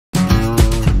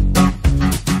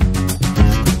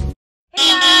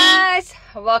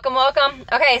welcome, welcome.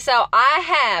 Okay, so I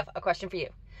have a question for you.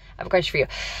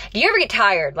 Do you ever get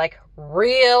tired, like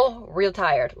real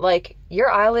tired? Like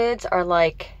your eyelids are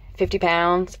like 50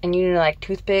 pounds and you need like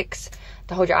toothpicks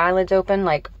to hold your eyelids open,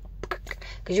 like,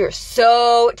 because you're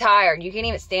so tired. You can't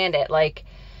even stand it. Like,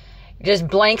 just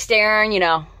blank staring,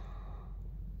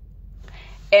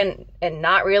 and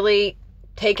not really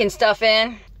taking stuff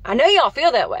in. I know y'all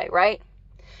feel that way, right?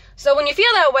 So when you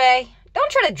feel that way,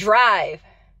 don't try to drive.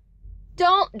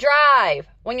 Don't drive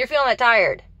when you're feeling that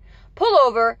tired. Pull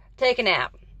over, take a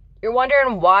nap. You're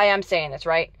wondering why I'm saying this,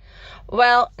 right?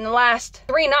 Well, in the last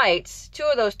 3 nights, 2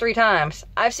 of those 3 times,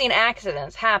 I've seen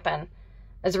accidents happen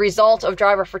as a result of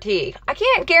driver fatigue. I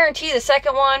can't guarantee the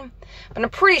second one, but I'm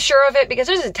pretty sure of it because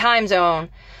there's a time zone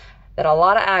that a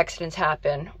lot of accidents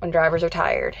happen when drivers are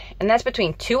tired. And that's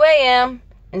between 2 a.m.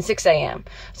 and 6 a.m.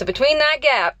 So between that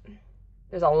gap,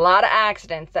 there's a lot of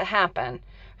accidents that happen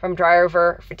from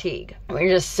driver fatigue. When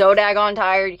you're just so daggone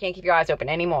tired, you can't keep your eyes open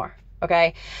anymore.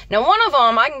 Okay? Now, one of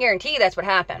them, I can guarantee that's what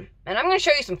happened. And I'm going to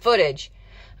show you some footage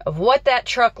of what that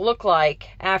truck looked like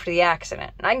after the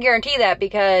accident. And I can guarantee that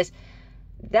because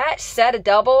that set of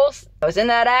doubles that was in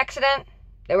that accident,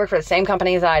 they work for the same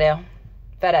company as I do,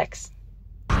 FedEx.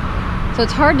 So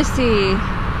it's hard to see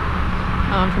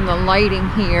from the lighting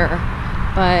here,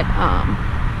 but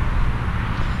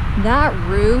that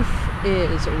roof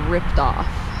is ripped off.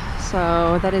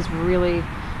 So that is really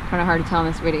kind of hard to tell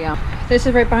in this video. This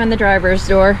is right behind the driver's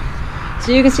door.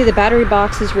 So you can see the battery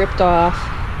box is ripped off.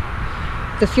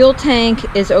 The fuel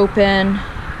tank is open,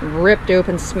 ripped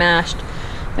open, smashed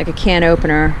like a can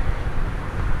opener.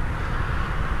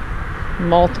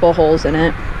 Multiple holes in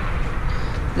it.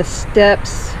 The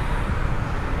steps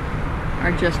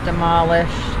are just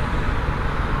demolished.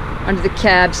 Under the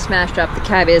cab, smashed up. The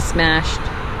cab is smashed.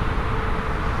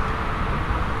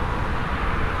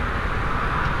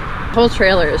 The whole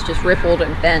trailer is just rippled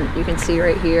and bent. You can see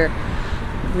right here.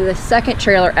 The second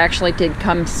trailer actually did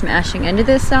come smashing into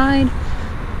this side.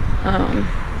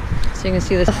 So you can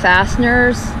see the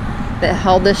fasteners that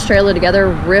held this trailer together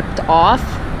ripped off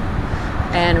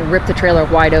and ripped the trailer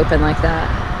wide open like that.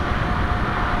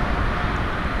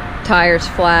 Tires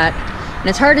flat. And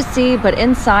it's hard to see, but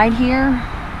inside here,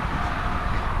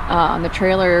 the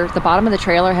trailer, the bottom of the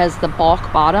trailer has the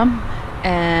bulk bottom,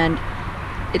 and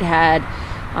it had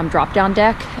drop down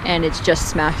deck, and it's just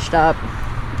smashed up.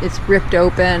 It's ripped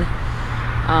open.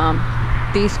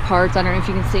 These parts, I don't know if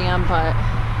you can see them, but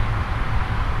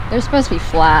they're supposed to be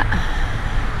flat.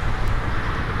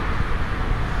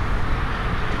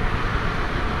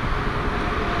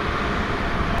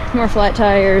 More flat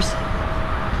tires.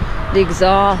 The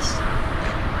exhaust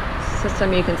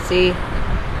system, you can see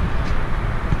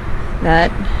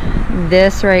that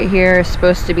this right here is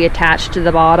supposed to be attached to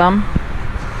the bottom.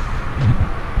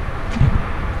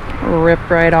 Ripped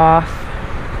right off.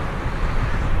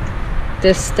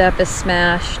 This step is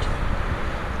smashed.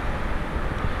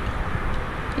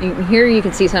 Here you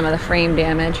can see some of the frame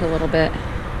damage a little bit.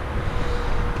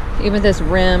 Even this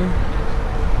rim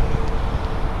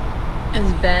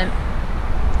is bent.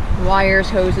 Wires,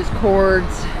 hoses,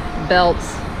 cords,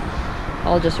 belts,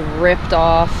 all just ripped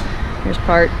off. Here's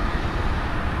part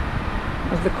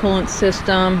of the coolant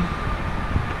system.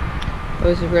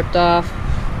 Hose is ripped off.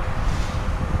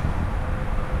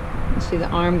 You see the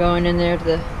arm going in there to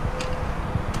the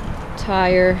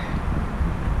tire.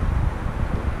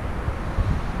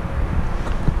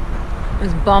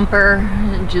 This bumper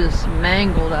just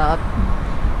mangled up.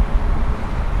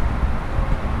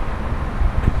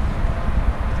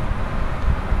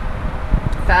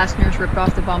 Fasteners ripped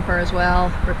off the bumper as well,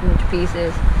 ripped into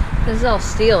pieces. This is all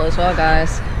steel as well,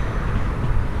 guys.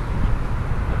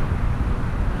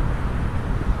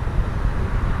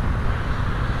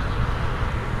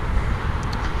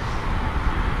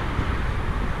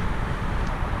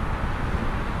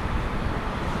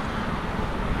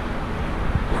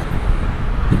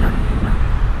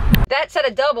 That set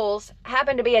of doubles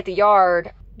happened to be at the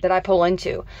yard that I pull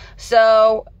into.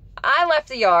 So I left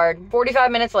the yard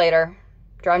 45 minutes later,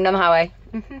 driving down the highway,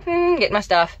 getting my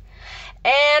stuff,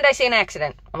 and I see an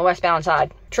accident on the westbound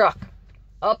side. Truck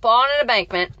up on an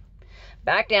embankment,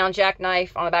 back down,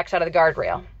 jackknife on the backside of the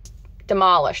guardrail.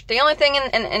 Demolished. The only thing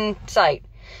in sight.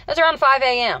 It was around 5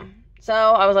 a.m. So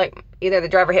I was like, either the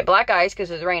driver hit black ice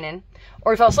because it was raining,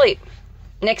 or he fell asleep.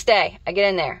 Next day, I get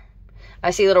in there. I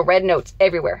see little red notes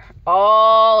everywhere,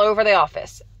 all over the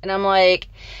office. And I'm like,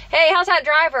 hey, how's that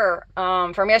driver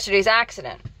from yesterday's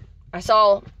accident?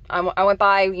 I went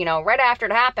by, right after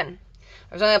it happened.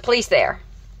 There was only the police there.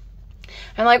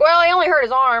 I'm like, well, he only hurt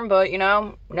his arm, but,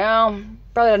 no, probably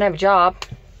doesn't have a job.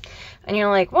 And you're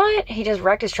like, what? He just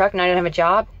wrecked his truck and I didn't have a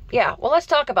job? Yeah, well, let's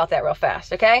talk about that real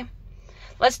fast, okay?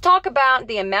 Let's talk about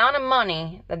the amount of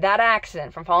money that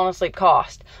accident from falling asleep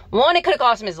cost. One, it could have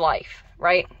cost him his life,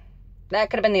 right? That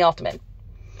could have been the ultimate.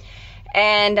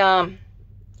 And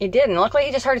it didn't. Luckily,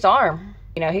 he just hurt his arm.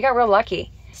 You know, he got real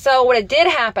lucky. So what it did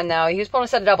happen, though, he was pulling a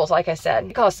set of doubles, like I said.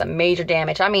 It caused some major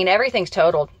damage. I mean, everything's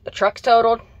totaled. The truck's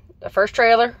totaled. The first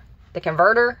trailer. The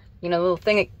converter. You know, the little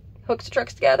thing that hooks the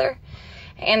trucks together.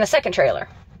 And the second trailer.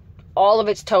 All of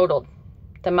it's totaled.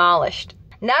 Demolished.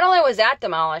 Not only was that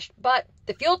demolished, but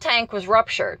the fuel tank was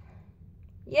ruptured.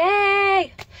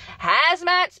 Yay!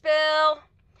 Hazmat spill.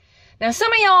 Now,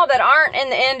 some of y'all that aren't in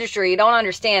the industry don't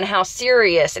understand how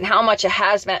serious and how much a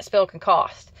hazmat spill can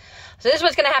cost. So this is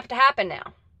what's going to have to happen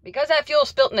now. Because that fuel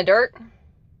spilt in the dirt,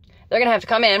 they're going to have to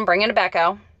come in, bring in a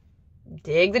backhoe,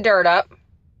 dig the dirt up,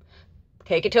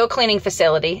 take it to a cleaning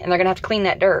facility, and they're going to have to clean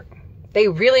that dirt. They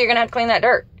really are going to have to clean that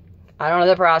dirt. I don't know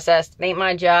the process. It ain't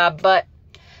my job, but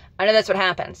I know that's what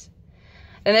happens.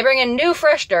 Then they bring in new,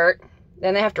 fresh dirt.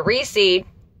 Then they have to reseed.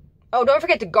 Oh, don't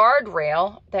forget the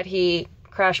guardrail that he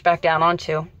crashed back down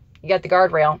onto. You got the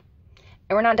guardrail.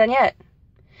 And we're not done yet.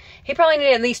 He probably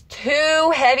needed at least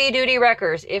 2 heavy-duty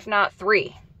wreckers, if not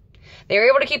 3. They were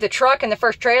able to keep the truck and the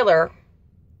first trailer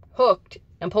hooked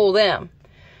and pull them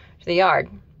to the yard.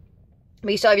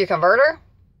 But you still have your converter,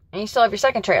 and you still have your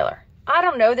second trailer. I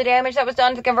don't know the damage that was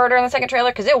done to the converter and the second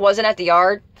trailer, because it wasn't at the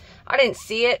yard. I didn't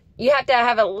see it. You have to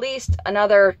have at least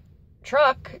another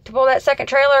truck to pull that second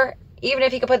trailer, even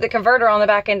if you could put the converter on the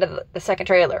back end of the second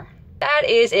trailer. That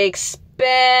is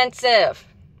expensive.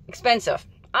 Expensive.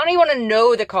 I don't even want to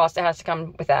know the cost that has to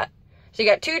come with that. So you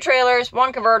got 2 trailers,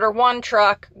 1 converter, 1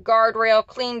 truck, guardrail,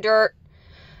 clean dirt,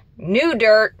 new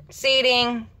dirt,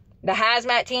 seating, the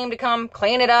hazmat team to come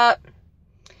clean it up,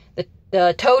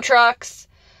 the tow trucks,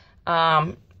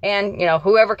 and, you know,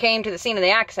 whoever came to the scene of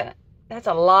the accident. That's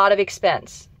a lot of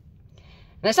expense. And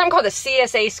there's something called the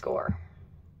CSA score.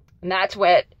 And that's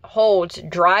what holds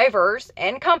drivers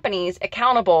and companies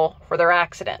accountable for their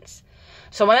accidents.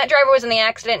 So when that driver was in the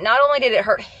accident, not only did it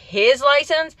hurt his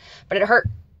license, but it hurt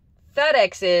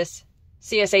FedEx's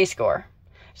CSA score.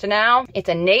 So now it's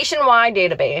a nationwide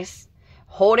database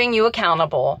holding you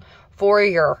accountable for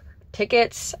your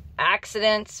tickets,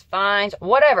 accidents, fines,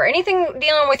 whatever. Anything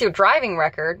dealing with your driving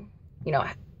record, you know,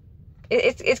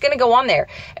 it's going to go on there.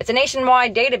 It's a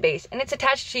nationwide database, and it's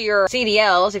attached to your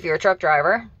CDLs if you're a truck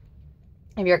driver.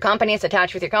 If you're a company, it's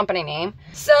attached with your company name.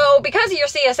 So because of your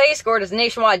CSA score, it's a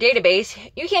nationwide database,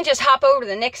 you can't just hop over to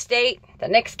the next state, the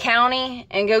next county,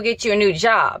 and go get you a new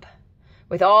job.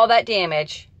 With all that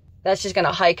damage, that's just going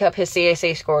to hike up his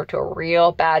CSA score to a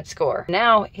real bad score.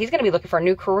 Now, he's going to be looking for a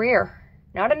new career.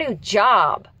 Not a new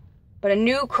job, but a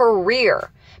new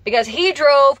career. Because he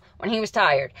drove when he was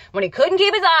tired. When he couldn't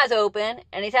keep his eyes open,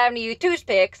 and he's having to use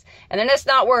toothpicks, and then it's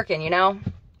not working, you know.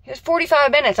 It was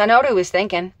 45 minutes. I know what he was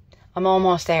thinking. I'm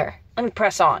almost there. Let me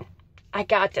press on. I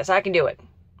got this. I can do it.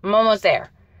 I'm almost there.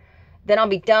 Then I'll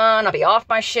be done. I'll be off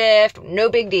my shift. No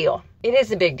big deal. It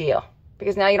is a big deal.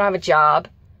 Because now you don't have a job.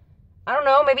 I don't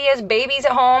know. Maybe he has babies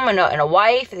at home and a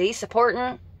wife that he's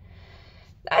supporting.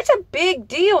 That's a big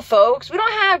deal, folks. We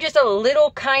don't have just a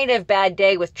little kind of bad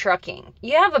day with trucking.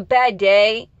 You have a bad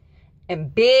day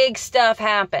and big stuff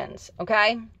happens.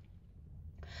 Okay?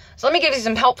 So let me give you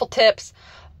some helpful tips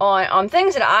on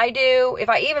things that I do. If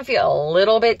I even feel a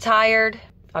little bit tired,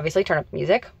 obviously turn up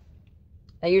music.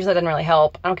 That usually doesn't really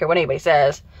help. I don't care what anybody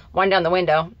says. Wind down the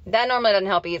window. That normally doesn't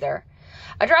help either.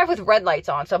 I drive with red lights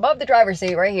on. So above the driver's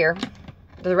seat right here,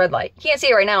 there's a red light. You can't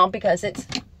see it right now because it's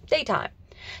daytime.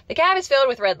 The cab is filled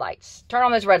with red lights. Turn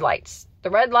on those red lights. The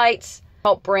red lights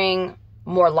help bring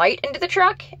more light into the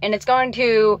truck, and it's going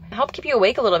to help keep you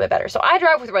awake a little bit better. So I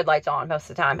drive with red lights on most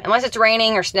of the time. Unless it's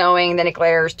raining or snowing, then it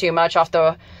glares too much off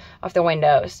the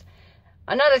windows.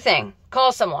 Another thing,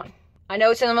 call someone. I know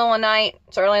it's in the middle of the night,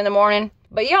 it's early in the morning,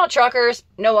 but y'all truckers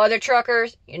know other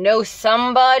truckers. You know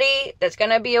somebody that's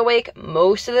going to be awake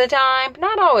most of the time.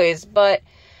 Not always, but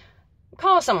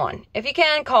call someone. If you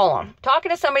can, call them. Talking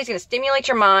to somebody is going to stimulate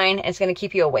your mind, and it's going to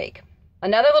keep you awake.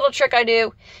 Another little trick I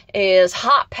do is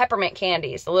hot peppermint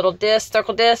candies. The little disc,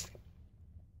 circle disc.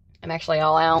 I'm actually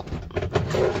all out.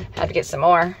 Have to get some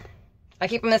more. I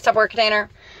keep them in this Tupperware container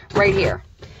right here.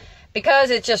 Because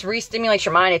it just re-stimulates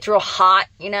your mind. It's real hot,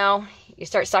 you know. You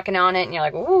start sucking on it and you're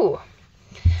like, ooh.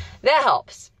 That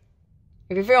helps.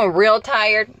 If you're feeling real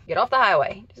tired, get off the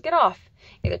highway. Just get off.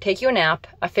 Either take you a nap,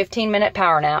 a 15-minute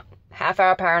power nap,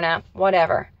 half-hour power nap,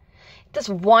 whatever. It does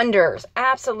wonders.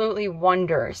 Absolutely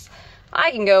wonders.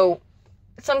 I can go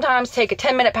sometimes take a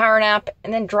 10-minute power nap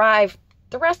and then drive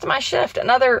the rest of my shift,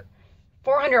 another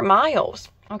 400 miles.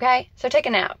 Okay? So take a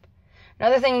nap.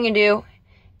 Another thing you can do,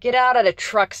 get out at a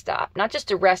truck stop. Not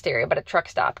just a rest area, but a truck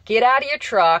stop. Get out of your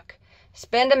truck.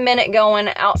 Spend a minute going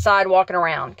outside walking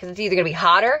around. Because it's either going to be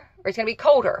hotter or it's going to be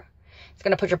colder. It's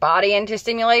going to put your body into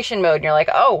stimulation mode. And you're like,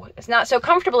 oh, it's not so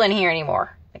comfortable in here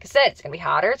anymore. Like I said, it's going to be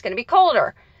hotter. It's going to be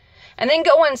colder. And then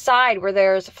go inside where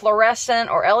there's fluorescent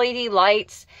or LED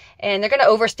lights. And they're going to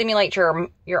overstimulate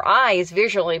your eyes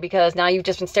visually. Because now you've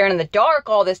just been staring in the dark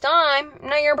all this time.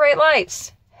 Now you're in bright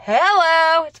lights.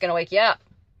 Hello. It's going to wake you up.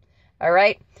 All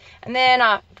right. And then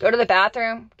go to the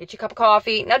bathroom, get you a cup of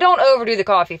coffee. Now, don't overdo the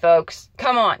coffee, folks.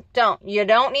 Come on, don't. You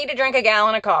don't need to drink a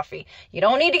gallon of coffee. You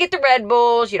don't need to get the Red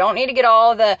Bulls. You don't need to get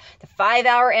all the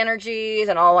 5-hour energies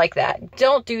and all like that.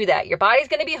 Don't do that. Your body's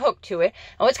going to be hooked to it.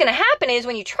 And what's going to happen is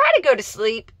when you try to go to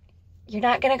sleep, you're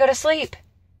not going to go to sleep.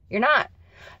 You're not.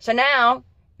 So now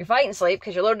you're fighting sleep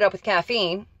because you're loaded up with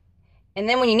caffeine. And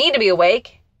then when you need to be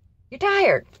awake, you're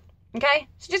tired. Okay?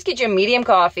 So just get you a medium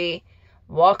coffee,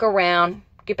 walk around,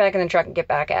 get back in the truck and get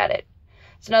back at it.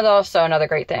 It's also another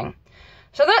great thing.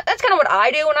 So that's kind of what I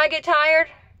do when I get tired.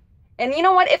 And you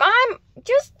know what? If I'm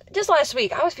just last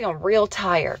week, I was feeling real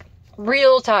tired.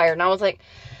 And I was like,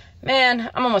 man,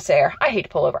 I'm almost there. I hate to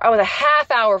pull over. I was a half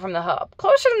hour from the hub.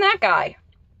 Closer than that guy.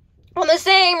 On the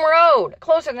same road.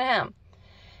 Closer than him.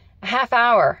 A half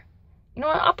hour. You know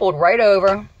what? I pulled right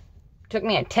over. Took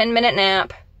me a 10-minute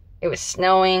nap. It was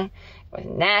snowing. It was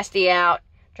nasty out.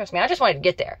 Trust me, I just wanted to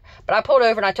get there. But I pulled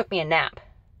over and I took me a nap.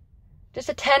 Just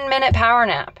a 10-minute power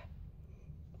nap.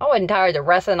 I wasn't tired the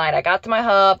rest of the night. I got to my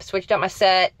hub, switched up my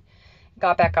set,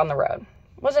 got back on the road.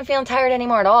 Wasn't feeling tired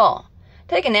anymore at all.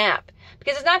 Take a nap.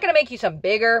 Because it's not going to make you some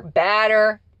bigger,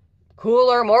 badder,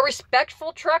 cooler, more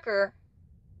respectful trucker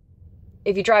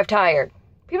if you drive tired.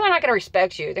 People are not going to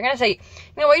respect you. They're going to say,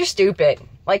 you know what, you're stupid.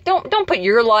 Like, don't put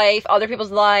your life, other people's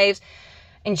lives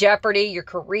in jeopardy, your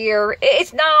career.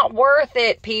 It's not worth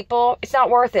it, people. It's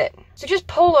not worth it. So just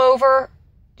pull over,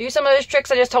 do some of those tricks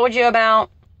I just told you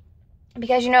about.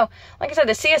 Because, you know, like I said,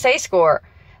 the CSA score,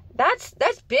 that's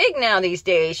big now these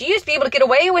days. You used to be able to get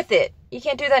away with it. You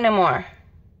can't do that no more.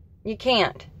 You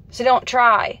can't. So don't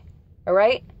try. All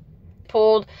right?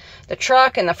 Pulled the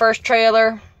truck and the first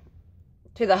trailer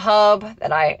to the hub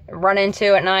that I run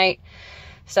into at night.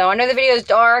 So I know the video is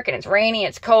dark and it's rainy,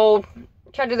 it's cold.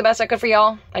 Try to do the best I could for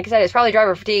y'all. Like I said, it's probably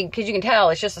driver fatigue because you can tell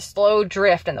it's just a slow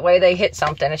drift in the way they hit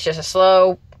something. It's just a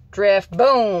slow drift,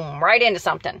 boom, right into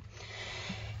something.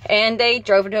 And they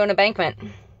drove into an embankment.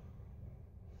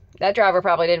 That driver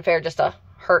probably didn't fare just a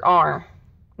hurt arm,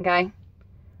 okay?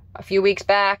 A few weeks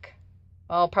back,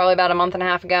 well, probably about a month and a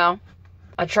half ago,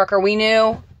 a trucker we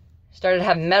knew started to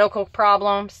have medical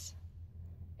problems.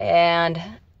 And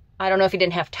I don't know if he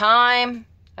didn't have time.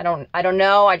 I don't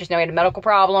know. I just know he had a medical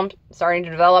problem starting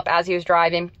to develop as he was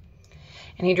driving.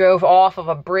 And he drove off of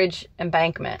a bridge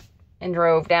embankment and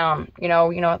drove down, you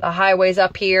know, the highway's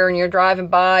up here and you're driving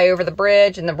by over the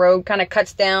bridge and the road kind of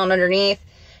cuts down underneath.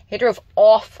 He drove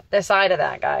off the side of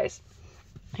that, guys.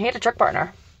 He had a truck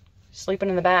partner sleeping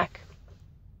in the back.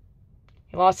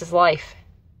 He lost his life.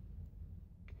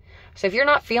 So if you're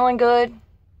not feeling good,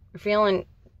 you're feeling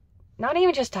not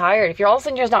even just tired, if you're all of a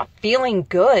sudden just not feeling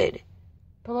good,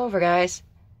 pull over, guys.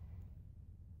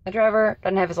 The driver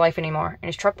doesn't have his life anymore. And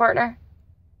his truck partner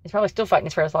is probably still fighting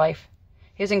for his life.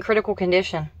 He was in critical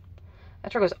condition.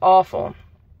 That truck was awful.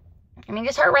 I mean,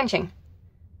 just heart-wrenching.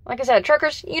 Like I said,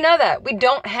 truckers, you know that. We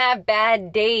don't have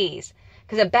bad days.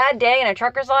 Because a bad day in a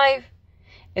trucker's life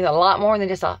is a lot more than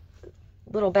just a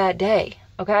little bad day.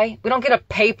 Okay? We don't get a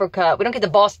paper cut. We don't get the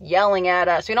boss yelling at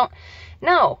us. We don't...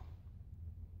 No.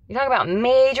 You talk about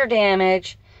major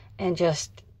damage and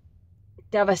just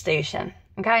devastation.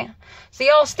 Okay? So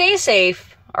y'all stay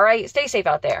safe. Alright? Stay safe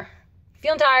out there.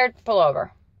 Feeling tired? Pull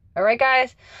over. Alright,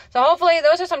 guys? So hopefully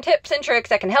those are some tips and tricks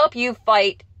that can help you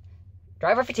fight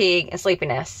driver fatigue and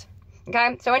sleepiness.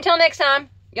 Okay? So until next time,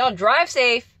 y'all drive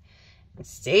safe. And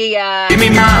see ya. Give me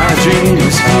my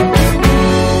dreams.